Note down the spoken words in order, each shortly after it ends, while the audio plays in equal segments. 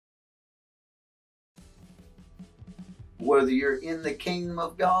whether you're in the kingdom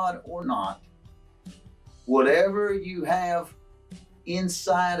of God or not. Whatever you have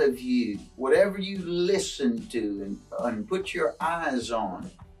inside of you, whatever you listen to and put your eyes on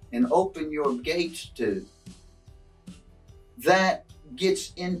and open your gates to, that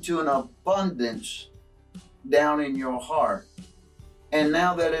gets into an abundance down in your heart. And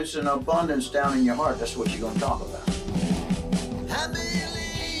now that it's an abundance down in your heart, that's what you're going to talk about. I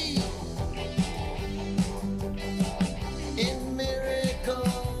believe in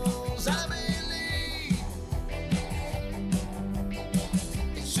miracles. I believe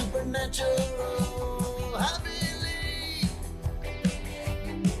it's supernatural. I believe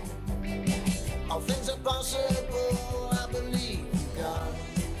all things are possible. I believe in God.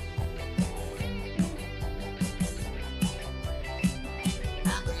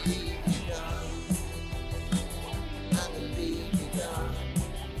 I believe in God. I believe in God.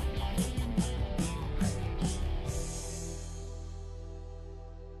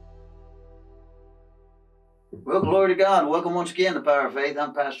 Well, glory to God. Welcome once again to Power of Faith.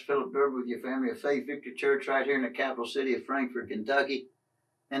 I'm Pastor Philip Derber with your family of faith, Victory Church, right here in the capital city of Frankfort, Kentucky.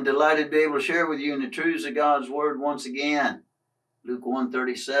 And delighted to be able to share with you in the truths of God's Word once again. Luke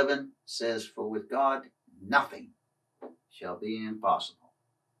 1:37 says, "For with God nothing shall be impossible."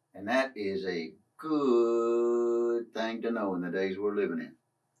 And that is a good thing to know in the days we're living in.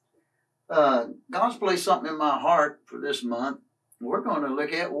 God's placed something in my heart for this month. We're going to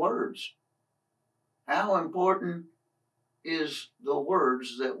look at words. How important is the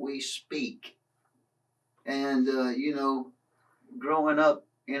words that we speak? And, growing up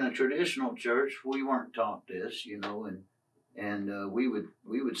in a traditional church, we weren't taught this, and we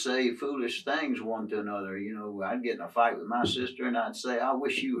would say foolish things one to another. I'd get in a fight with my sister and I'd say, "I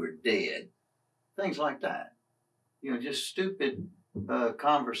wish you were dead." Things like that. Just stupid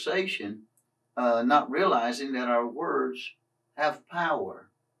conversation, not realizing that our words have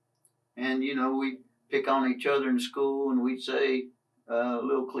power. And, we pick on each other in school and we'd say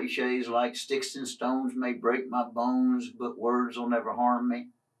little cliches like "sticks and stones may break my bones, but words will never harm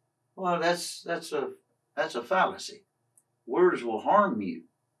me." Well, that's a fallacy. Words will harm you.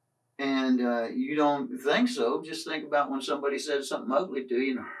 And you don't think so. Just think about when somebody says something ugly to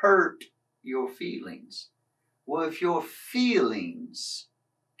you and hurt your feelings. Well, if your feelings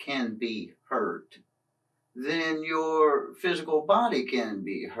can be hurt, then your physical body can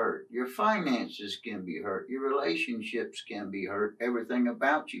be hurt. Your finances can be hurt. Your relationships can be hurt. Everything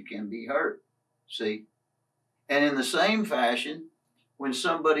about you can be hurt. See? And in the same fashion, when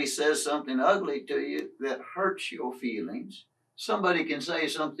somebody says something ugly to you that hurts your feelings, somebody can say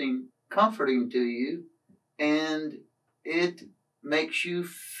something comforting to you and it makes you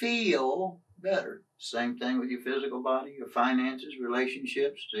feel better. Same thing with your physical body, your finances,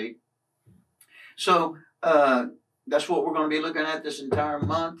 relationships, see? So that's what we're going to be looking at this entire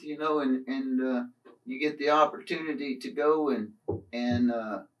month, and you get the opportunity to go and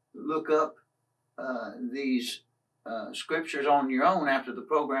look up these scriptures on your own after the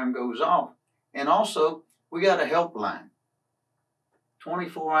program goes off. And also, we got a helpline,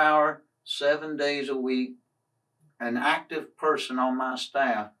 24-hour, 7 days a week. An active person on my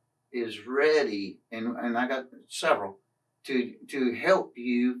staff is ready, and I got several, to help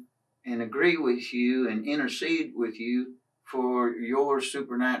you and agree with you and intercede with you for your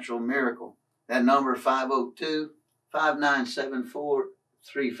supernatural miracle. That number is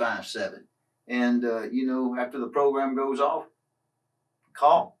 502-5974-357. And, after the program goes off,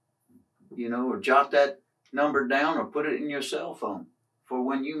 call, or jot that number down or put it in your cell phone for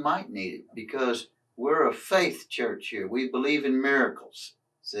when you might need it, because we're a faith church here. We believe in miracles,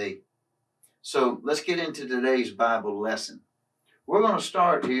 see? So let's get into today's Bible lesson. We're going to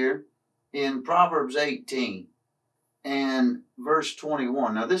start here in Proverbs 18 and verse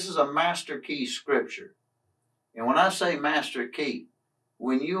 21. Now, this is a master key scripture. And when I say master key,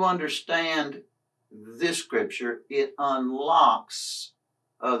 when you understand this scripture, it unlocks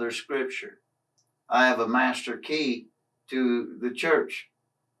other scripture. I have a master key to the church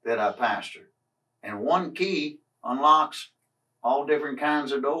that I pastor. And one key unlocks all different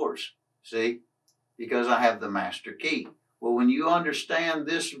kinds of doors, see, because I have the master key. Well, when you understand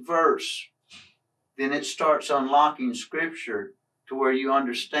this verse, then it starts unlocking scripture to where you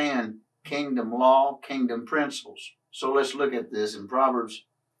understand kingdom law, kingdom principles. So let's look at this in Proverbs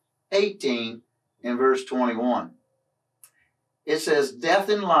 18 and verse 21. It says, "Death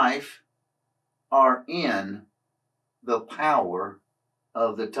and life are in the power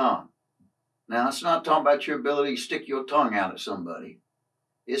of the tongue." Now, it's not talking about your ability to stick your tongue out at somebody.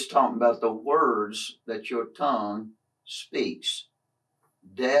 It's talking about the words that your tongue speaks.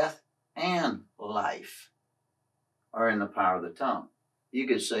 Death and life are in the power of the tongue. You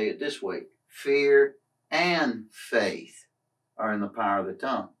could say it this way: fear and faith are in the power of the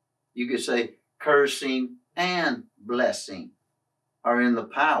tongue. You could say cursing and blessing are in the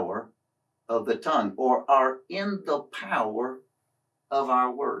power of the tongue, or are in the power of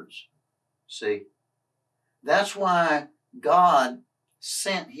our words. See, that's why God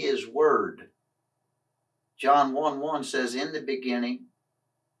sent his word. John 1:1 says, in the beginning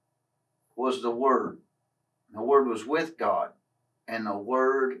was the Word. The Word was with God, and the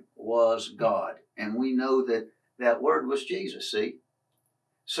Word was God. And we know that that Word was Jesus, see?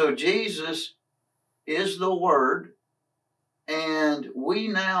 So Jesus is the Word, and we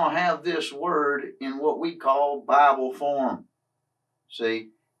now have this Word in what we call Bible form, see?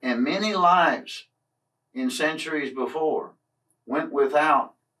 And many lives in centuries before went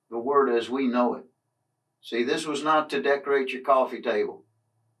without the Word as we know it. See, this was not to decorate your coffee table.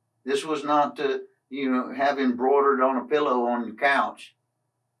 This was not to, have embroidered on a pillow on your couch.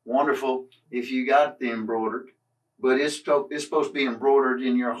 Wonderful if you got the embroidered, but it's supposed to be embroidered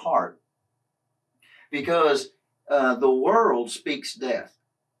in your heart. Because the world speaks death.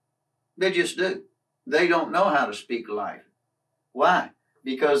 They just do. They don't know how to speak life. Why?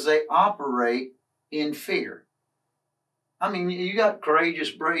 Because they operate in fear. I mean, you got courageous,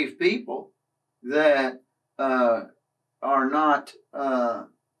 brave people that are not,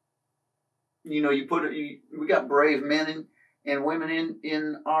 we got brave men and women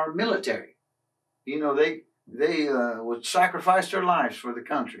in our military. They would sacrifice their lives for the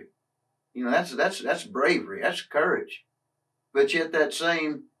country. That's bravery, that's courage. But yet that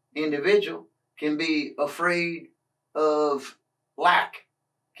same individual can be afraid of lack,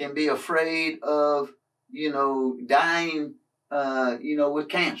 can be afraid of, dying, with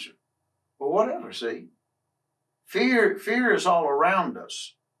cancer or whatever, see? Fear is all around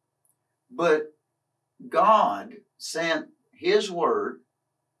us. But God sent his word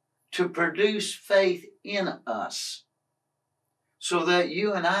to produce faith in us so that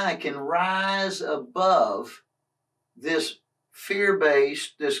you and I can rise above this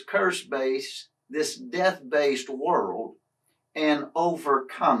fear-based, this curse-based, this death-based world and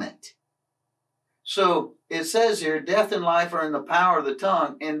overcome it. So it says here, death and life are in the power of the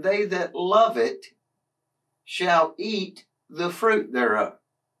tongue, and they that love it shall eat the fruit thereof.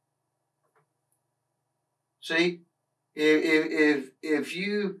 See, if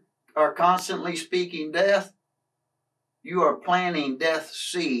you are constantly speaking death, you are planting death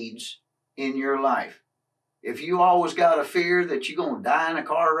seeds in your life. If you always got a fear that you're going to die in a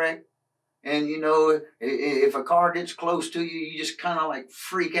car wreck, and if a car gets close to you, you just kind of like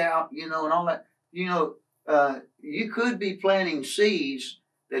freak out, and all that, you could be planting seeds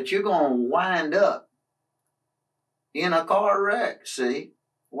that you're going to wind up in a car wreck, see?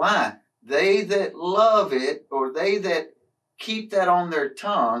 Why? They that love it, or they that keep that on their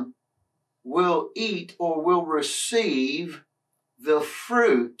tongue, will eat or will receive the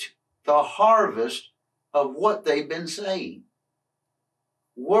fruit, the harvest of what they've been saying.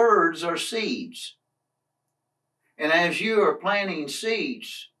 Words are seeds. And as you are planting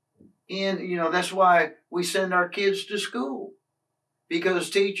seeds that's why we send our kids to school, because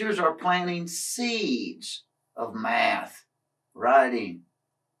teachers are planting seeds of math, writing,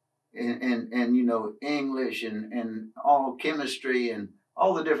 and English and all chemistry and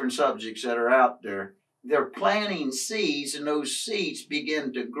all the different subjects that are out there. They're planting seeds, and those seeds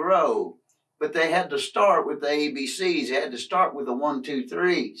begin to grow. But they had to start with the ABCs. They had to start with the 1, 2,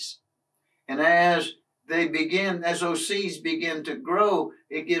 3s. And as those seeds begin to grow,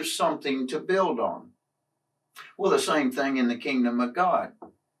 it gives something to build on. Well, the same thing in the kingdom of God.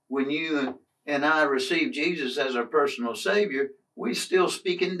 When you and I receive Jesus as our personal Savior, we still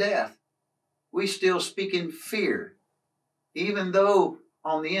speak in death. We still speak in fear. Even though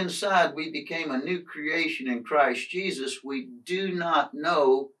on the inside we became a new creation in Christ Jesus, we do not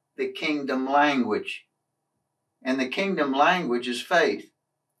know the kingdom language. And the kingdom language is faith.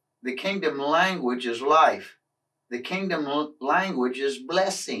 The kingdom language is life. The kingdom language is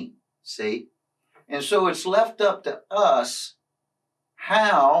blessing, see? And so it's left up to us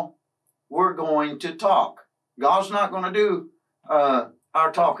how we're going to talk. God's not going to do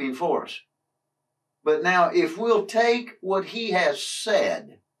our talking for us. But now, if we'll take what he has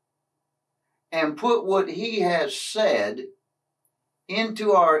said and put what he has said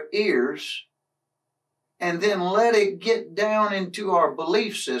into our ears, and then let it get down into our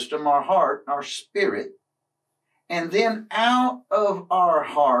belief system, our heart, our spirit, and then out of our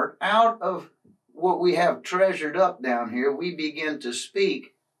heart, out of what we have treasured up down here, we begin to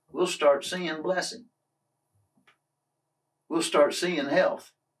speak, we'll start seeing blessing. We'll start seeing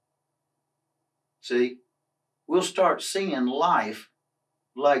health. See, we'll start seeing life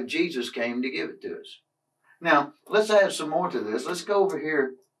like Jesus came to give it to us. Now, let's add some more to this. Let's go over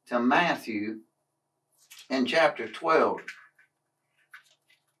here to Matthew in chapter 12.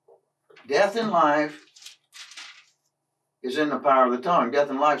 Death and life is in the power of the tongue. Death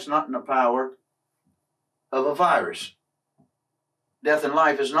and life is not in the power of a virus. Death and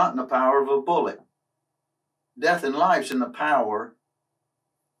life is not in the power of a bullet. Death and life is in the power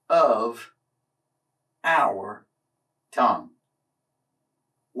of our tongue.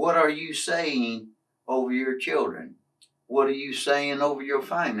 What are you saying over your children? What are you saying over your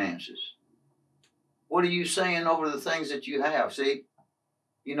finances? What are you saying over the things that you have? See,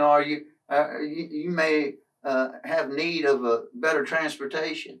 you know, you may have need of a better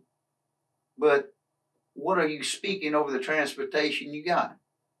transportation, but what are you speaking over the transportation you got?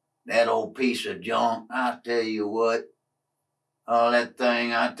 That old piece of junk, I tell you what. Oh, that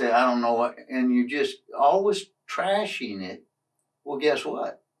thing, I don't know what. And you're just always trashing it. Well, guess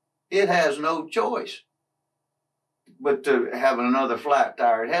what? It has no choice but to have another flat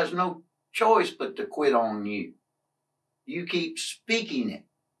tire. It has no choice but to quit on you. You keep speaking it.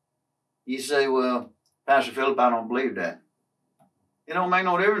 You say, well, Pastor Philip, I don't believe that. It don't make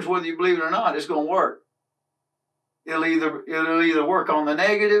no difference whether you believe it or not. It's going to work. It'll either work on the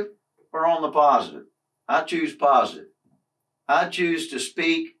negative or on the positive. I choose positive. I choose to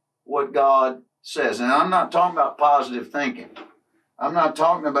speak what God says. And I'm not talking about positive thinking. I'm not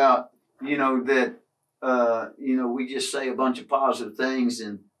talking about, that, we just say a bunch of positive things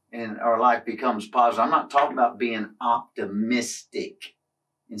and our life becomes positive. I'm not talking about being optimistic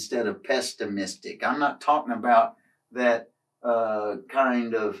instead of pessimistic. I'm not talking about that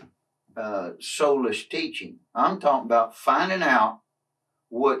kind of soulish teaching. I'm talking about finding out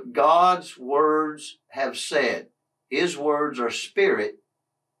what God's words have said. His words are spirit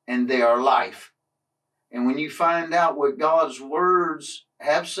and they are life. And when you find out what God's words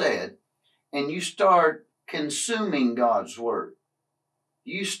have said and you start consuming God's word,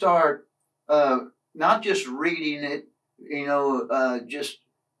 you start not just reading it, just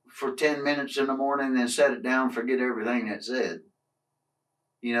for 10 minutes in the morning and then set it down, forget everything that said.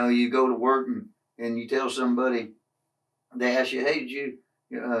 You go to work and you tell somebody, they ask you, hey, did you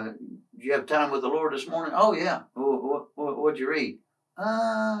have time with the Lord this morning? Oh, yeah. What'd you read?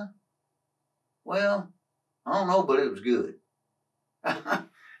 Well, I don't know, but it was good.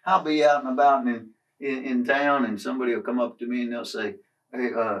 I'll be out and about in town and somebody will come up to me and they'll say,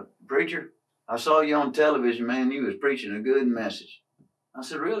 hey, preacher, I saw you on television, man. You was preaching a good message. I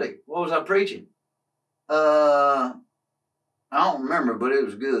said, really? What was I preaching? I don't remember, but it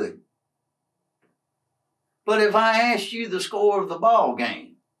was good. But if I asked you the score of the ball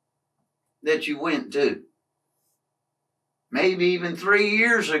game that you went to, maybe even 3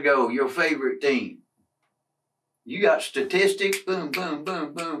 years ago, your favorite team, you got statistics, boom, boom,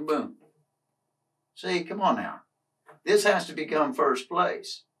 boom, boom, boom. See, come on now. This has to become first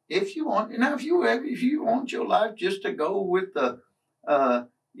place. If you want your life just to go with the,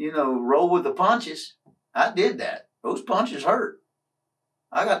 roll with the punches, I did that. Those punches hurt.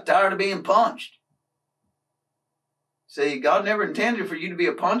 I got tired of being punched. See, God never intended for you to be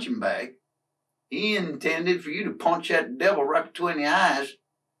a punching bag. He intended for you to punch that devil right between the eyes,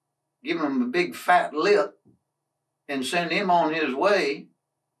 give him a big fat lip, and send him on his way,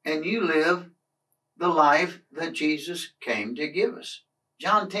 and you live the life that Jesus came to give us.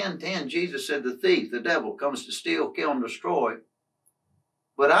 John 10:10, Jesus said, the thief, the devil, comes to steal, kill, and destroy.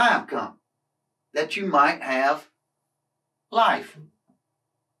 But I have come that you might have life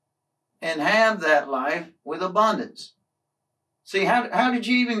and have that life with abundance. See, how did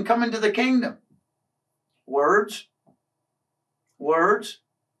you even come into the kingdom? Words.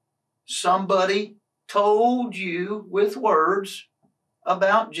 Somebody told you with words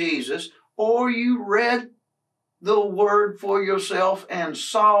about Jesus, or you read the word for yourself and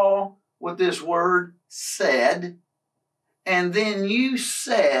saw what this word said, and then you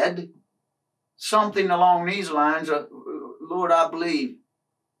said something along these lines of, Lord, I believe,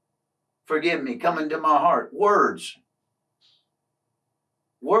 forgive me, come into my heart. Words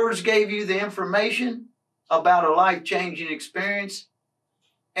gave you the information about a life-changing experience,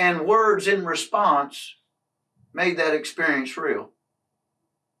 and words in response made that experience real.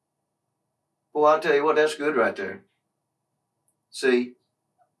 Well, I'll tell you what, that's good right there. See?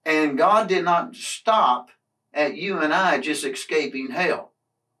 And God did not stop at you and I just escaping hell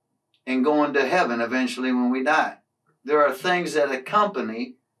and going to heaven eventually when we die. There are things that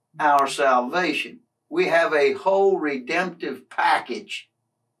accompany our salvation. We have a whole redemptive package.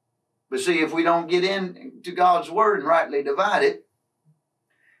 But see, if we don't get into God's word and rightly divide it,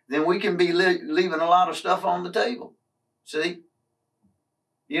 then we can be leaving a lot of stuff on the table. See?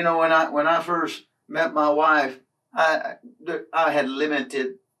 You know, when I first met my wife, I had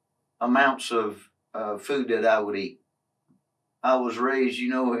limited amounts of food that I would eat. I was raised, you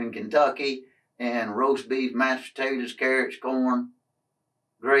know, in Kentucky, and roast beef, mashed potatoes, carrots, corn,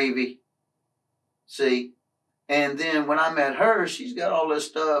 gravy. See? And then when I met her, she's got all this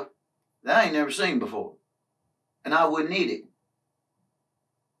stuff that I ain't never seen before. And I wouldn't eat it.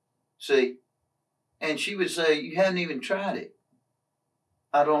 See? And she would say, you haven't even tried it.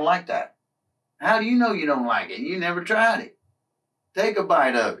 I don't like that. How do you know you don't like it? You never tried it. Take a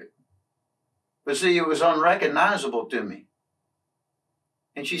bite of it. But see, it was unrecognizable to me.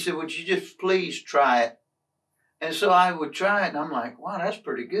 And she said, would you just please try it? And so I would try it, and I'm like, wow, that's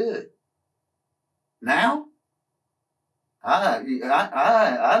pretty good. Now,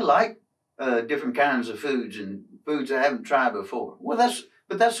 I like different kinds of foods and foods I haven't tried before. Well,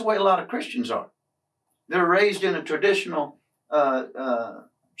 that's the way a lot of Christians are. They're raised in a traditional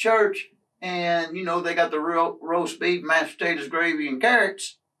church, and you know they got the real roast beef, mashed potatoes, gravy, and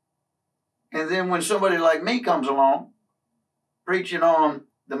carrots. And then when somebody like me comes along, preaching on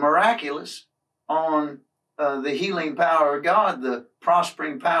the miraculous, on the healing power of God, the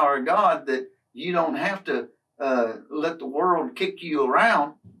prospering power of God, that you don't have to let the world kick you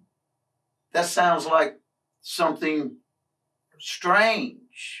around, that sounds like something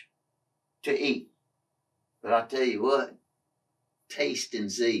strange to eat. But I tell you what, taste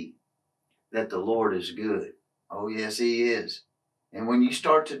and see that the Lord is good. Oh, yes, He is. And when you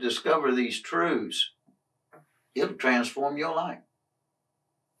start to discover these truths, it'll transform your life.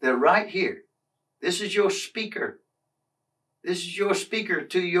 They're right here. This is your speaker. This is your speaker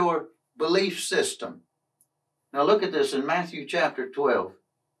to your belief system. Now look at this in Matthew chapter 12.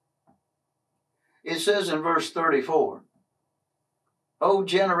 It says in verse 34, O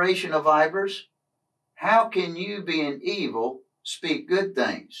generation of vipers, how can you, being evil, speak good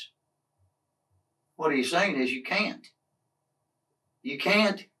things? What he's saying is you can't. You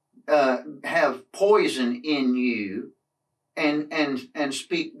can't have poison in you and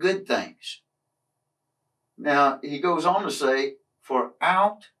speak good things. Now, he goes on to say, for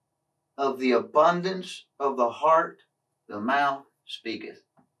out of the abundance of the heart, the mouth speaketh.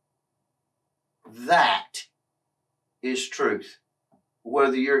 That is truth.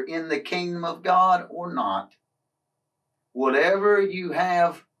 Whether you're in the kingdom of God or not, whatever you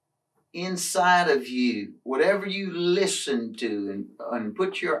have inside of you, whatever you listen to and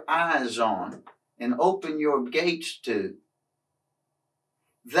put your eyes on and open your gates to,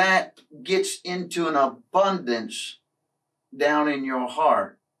 that gets into an abundance down in your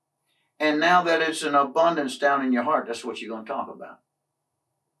heart. And now that it's an abundance down in your heart, that's what you're going to talk about.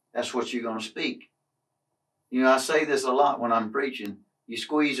 That's what you're going to speak. You know, I say this a lot when I'm preaching. You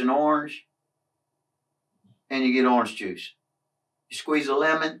squeeze an orange and you get orange juice. You squeeze a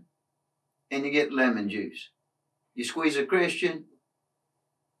lemon and you get lemon juice. You squeeze a Christian,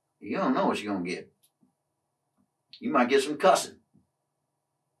 you don't know what you're going to get. You might get some cussing.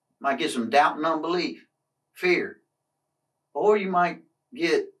 Might get some doubt and unbelief, fear. Or you might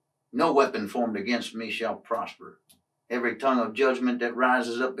get, no weapon formed against me shall prosper. Every tongue of judgment that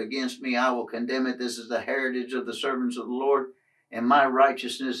rises up against me, I will condemn it. This is the heritage of the servants of the Lord, and my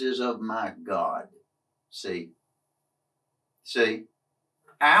righteousness is of my God. See?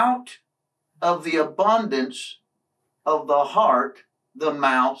 Out of the abundance of the heart, the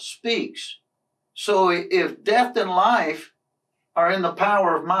mouth speaks. So if death and life are in the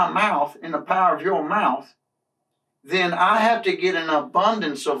power of my mouth, in the power of your mouth, then I have to get an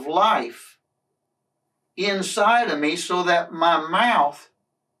abundance of life inside of me so that my mouth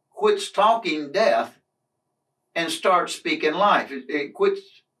quits talking death and starts speaking life.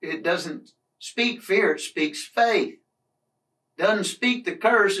 It doesn't speak fear, it speaks faith. Doesn't speak the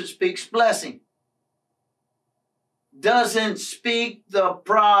curse, it speaks blessing. Doesn't speak the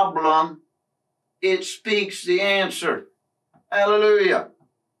problem, it speaks the answer. Hallelujah.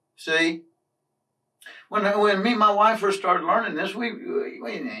 See? When me and my wife first started learning this, we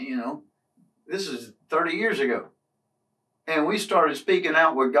you know, this is 30 years ago. And we started speaking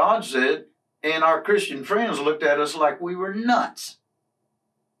out what God said, and our Christian friends looked at us like we were nuts.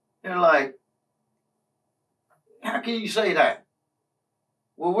 They're like, how can you say that?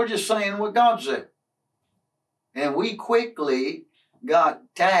 Well, we're just saying what God said. And we quickly got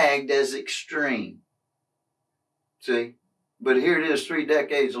tagged as extreme. See? But here it is 3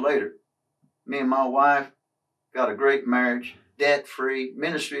 decades later. Me and my wife got a great marriage, debt-free,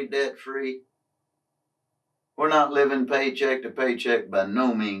 ministry debt-free. We're not living paycheck to paycheck by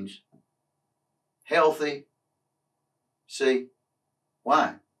no means. Healthy. See?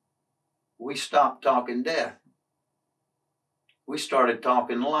 Why? we stopped talking death. We started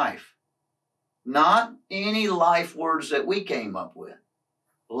talking life. Not any life words that we came up with.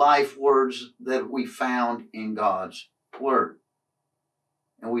 Life words that we found in God's Word.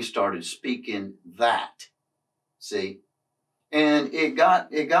 And we started speaking that. See? And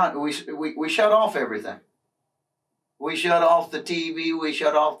we shut off everything. We shut off the TV, we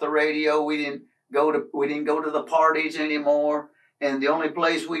shut off the radio, we didn't go to the parties anymore. And the only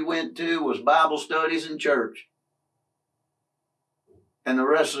place we went to was Bible studies and church. And the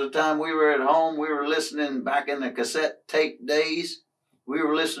rest of the time we were at home, we were listening back in the cassette tape days. We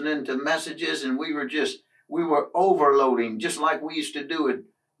were listening to messages, and we were overloading, just like we used to do with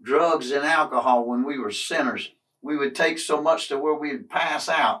drugs and alcohol when we were sinners. We would take so much to where we'd pass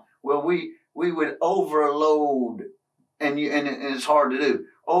out. Well, we would overload, and it's hard to do.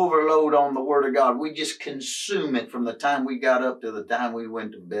 Overload on the Word of God. We just consume it from the time we got up to the time we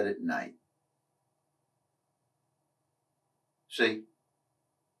went to bed at night. See?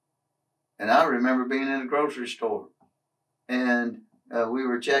 And I remember being in a grocery store, and we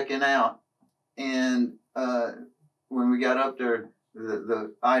were checking out, and when we got up there,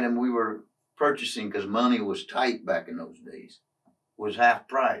 the item we were purchasing, because money was tight back in those days, was half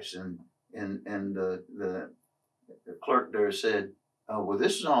price, and the clerk there said, "Oh, well,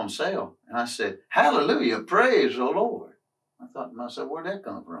 this is on sale." And I said, "Hallelujah, praise the Lord." I thought to myself, where'd that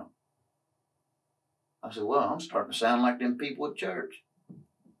come from? I said, well, I'm starting to sound like them people at church.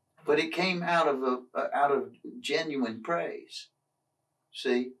 But it came out of genuine praise.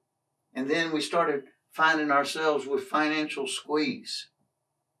 See? And then we started finding ourselves with financial squeeze.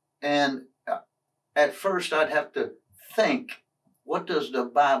 And at first I'd have to think, what does the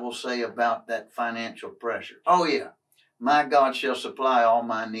Bible say about that financial pressure? Oh yeah, my God shall supply all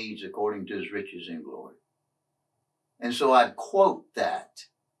my needs according to his riches in glory. And so I'd quote that.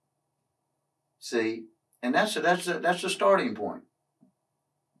 See? And that's a starting point.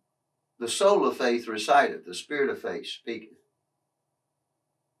 The soul of faith reciteth, the spirit of faith speaketh.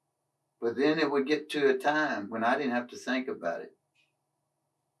 But then it would get to a time when I didn't have to think about it.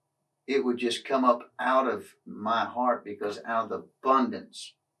 It would just come up out of my heart, because out of the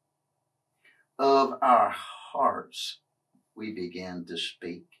abundance of our hearts, we began to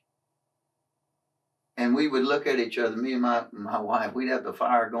speak. And we would look at each other, me and my wife, we'd have the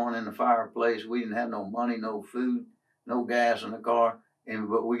fire going in the fireplace. We didn't have no money, no food, no gas in the car.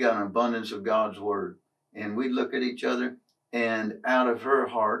 But we got an abundance of God's Word. And we'd look at each other, and out of her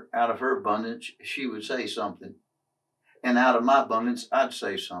heart, out of her abundance, she would say something. And out of my abundance, I'd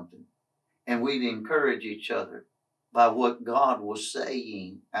say something. And we'd encourage each other by what God was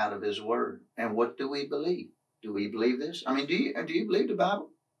saying out of his Word. And what do we believe? Do we believe this? I mean, do you believe the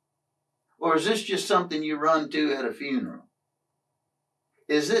Bible? Or is this just something you run to at a funeral?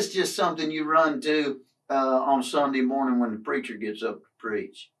 Is this just something you run to on Sunday morning when the preacher gets up to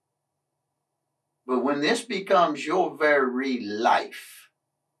preach? But when this becomes your very life,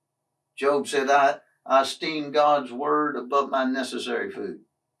 Job said, I esteem God's Word above my necessary food.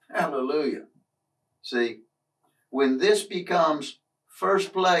 Hallelujah. See, when this becomes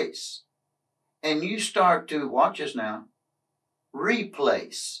first place, and you start to, watch this now,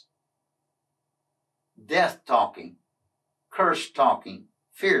 replace death talking, curse talking,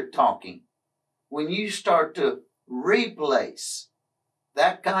 fear talking, when you start to replace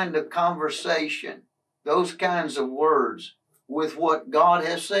that kind of conversation, those kinds of words with what God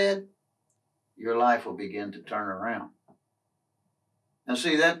has said, your life will begin to turn around. And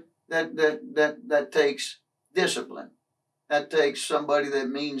see, that takes discipline. That takes somebody that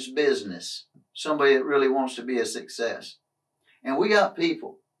means business, somebody that really wants to be a success. And we got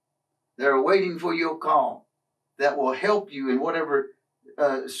people that are waiting for your call that will help you in whatever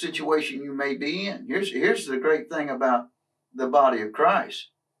situation you may be in. Here's the great thing about the body of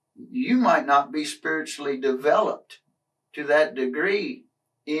Christ. You might not be spiritually developed to that degree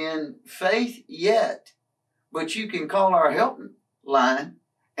in faith yet, but you can call our help line,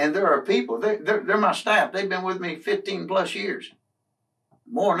 and there are people, they're my staff. They've been with me 15 plus years.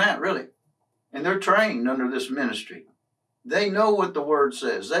 More than that, really. And they're trained under this ministry. They know what the Word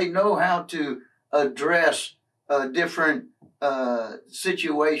says. They know how to address different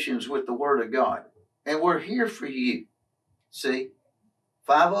situations with the Word of God. And we're here for you. See?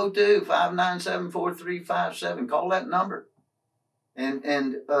 502-597-4357. Call that number. And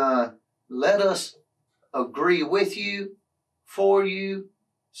let us agree with you, for you.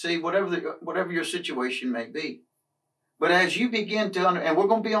 See, whatever your situation may be. But as you begin to, and we're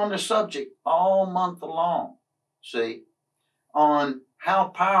going to be on this subject all month long, see, on how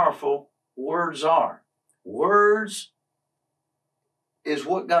powerful words are. Words is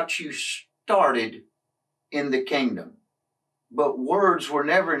what got you started in the kingdom. But words were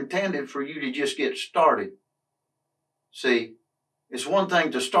never intended for you to just get started. See, it's one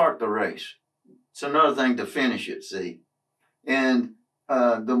thing to start the race. It's another thing to finish it, see. And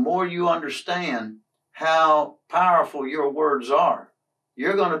the more you understand how powerful your words are,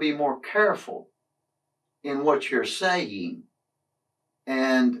 you're going to be more careful in what you're saying.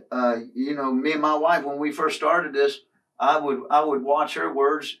 And, me and my wife, when we first started this, I would watch her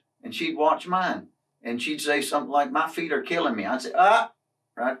words and she'd watch mine. And she'd say something like, my feet are killing me. I'd say,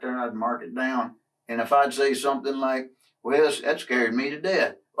 right there, I'd mark it down. And if I'd say something like, well, that scared me to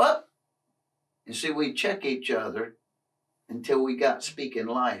death. What? And see, we check each other until we got speaking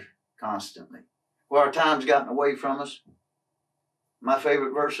life constantly. Well, our time's gotten away from us. My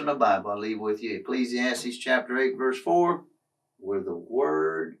favorite verse in the Bible I'll leave with you. Ecclesiastes chapter 8, verse 4. Where the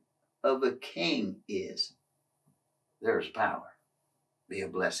word of a king is, there's power. Be a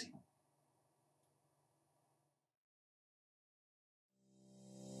blessing.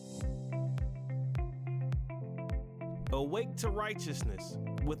 Awake to Righteousness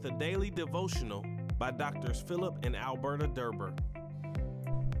with a daily devotional by Drs. Philip and Alberta Derber.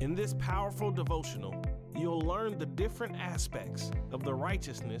 In this powerful devotional, you'll learn the different aspects of the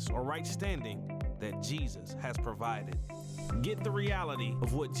righteousness or right standing that Jesus has provided. Get the reality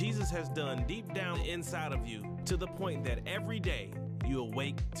of what Jesus has done deep down inside of you to the point that every day you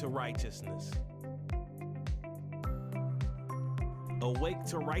awake to righteousness. Awake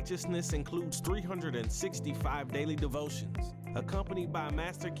to Righteousness includes 365 daily devotions, accompanied by a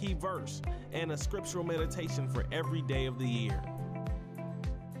master key verse and a scriptural meditation for every day of the year.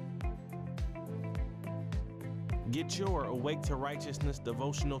 Get your Awake to Righteousness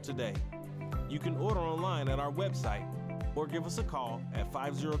devotional today. You can order online at our website or give us a call at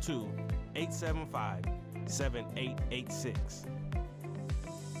 502-875-7886.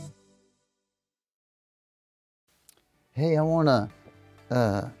 Hey, I want to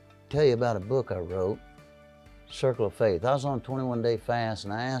tell you about a book I wrote, Circle of Faith. I was on a 21-day fast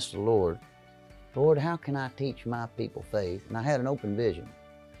and I asked the Lord, how can I teach my people faith? And I had an open vision.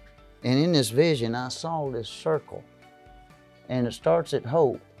 And in this vision, I saw this circle. And it starts at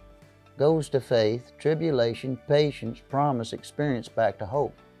hope, goes to faith, tribulation, patience, promise, experience, back to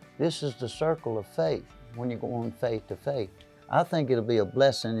hope. This is the circle of faith when you go on faith to faith. I think it'll be a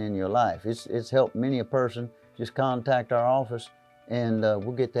blessing in your life. It's helped many a person. Just contact our office and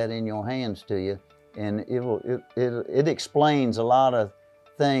we'll get that in your hands to you. And it explains a lot of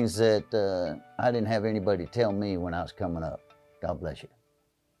things that I didn't have anybody tell me when I was coming up. God bless you.